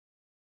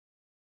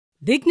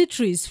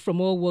Dignitaries from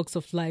all walks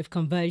of life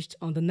converged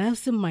on the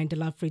Nelson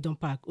Mandela Freedom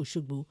Park,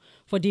 Osogbo,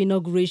 for the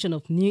inauguration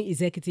of new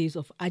executives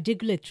of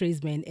Ajegunle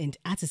Tradesmen and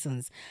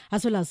Artisans,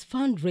 as well as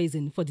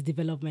fundraising for the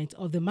development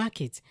of the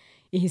market.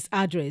 In his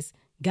address,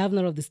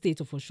 Governor of the State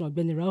of Osun,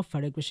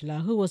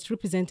 Ajegunle, who was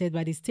represented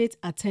by the State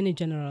Attorney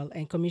General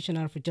and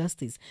Commissioner for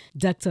Justice,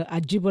 Dr.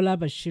 Ajibola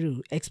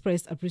Bashiru,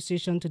 expressed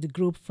appreciation to the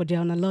group for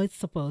their unalloyed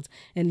support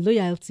and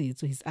loyalty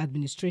to his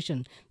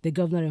administration. The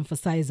governor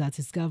emphasized that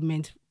his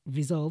government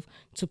resolve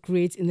to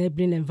create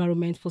enabling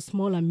environment for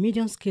small and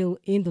medium-scale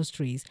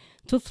industries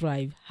to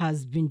thrive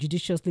has been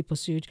judiciously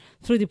pursued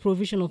through the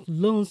provision of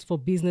loans for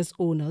business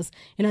owners,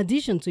 in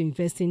addition to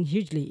investing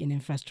hugely in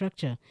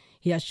infrastructure.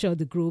 He assured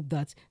the group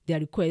that their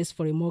request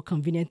for a more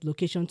convenient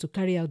location to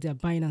carry out their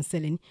buying and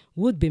selling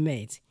would be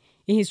met.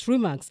 In his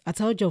remarks at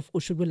Alja of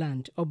Osogbo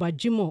Land, Oba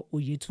Jimoh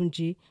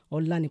Oyetunji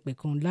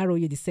Olanipekun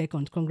Laroye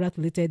II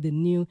congratulated the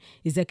new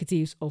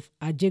executives of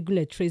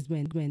Ajegunle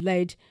Tradesmen,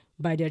 led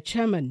by their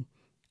chairman,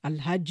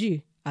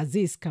 Alhaji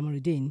Aziz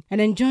Kamaruddin, and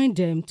enjoined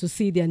them to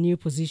see their new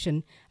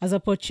position as an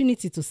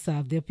opportunity to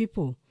serve their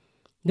people.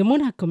 The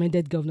monarch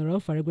commended Governor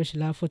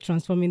Ajegunle for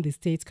transforming the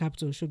state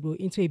capital Osogbo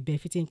into a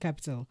befitting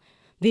capital.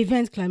 The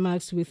event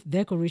climaxed with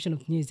decoration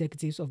of new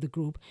executives of the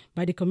group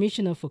by the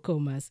Commissioner for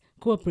Commerce,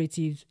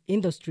 Cooperative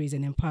Industries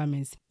and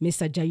Empowerment,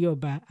 Mr.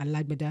 Jayoba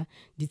Alagbeda.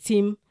 The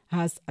team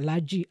has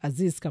Alhaji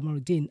Aziz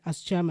Kamaruddin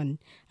as chairman,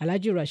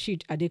 Alhaji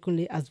Rashid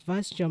Adekunle as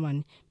vice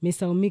chairman,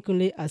 Mr.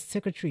 Omikunle as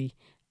secretary,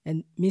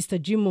 and Mr.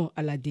 Jimoh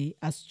Alade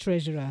as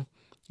treasurer.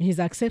 In his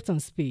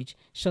acceptance speech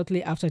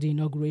shortly after the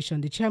inauguration,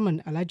 the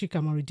chairman, Alhaji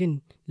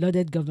Kamaruddin,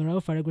 lauded Governor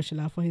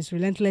Ajegunle for his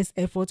relentless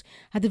effort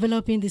at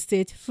developing the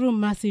state through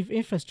massive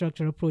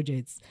infrastructural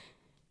projects.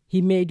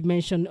 He made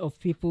mention of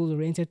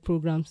people-oriented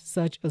programs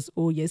such as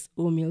OYES,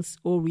 OMILS,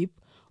 ORIP,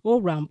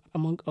 ORAMP,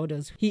 among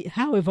others. He,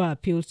 however,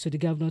 appealed to the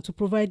governor to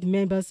provide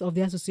members of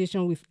the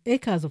association with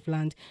acres of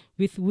land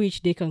with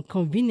which they can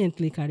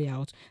conveniently carry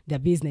out their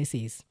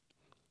businesses.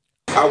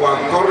 Our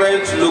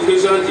current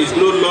location is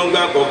no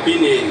longer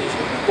convenient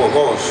for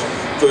us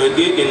to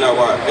engage in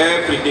our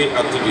everyday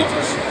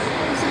activities.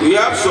 We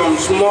have some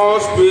small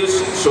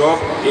space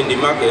shops in the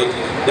market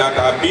that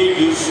are being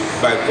used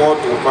by 4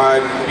 to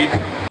 5 people.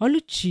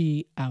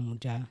 Oluchi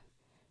Amuda,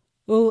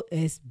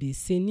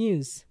 OSBC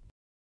News.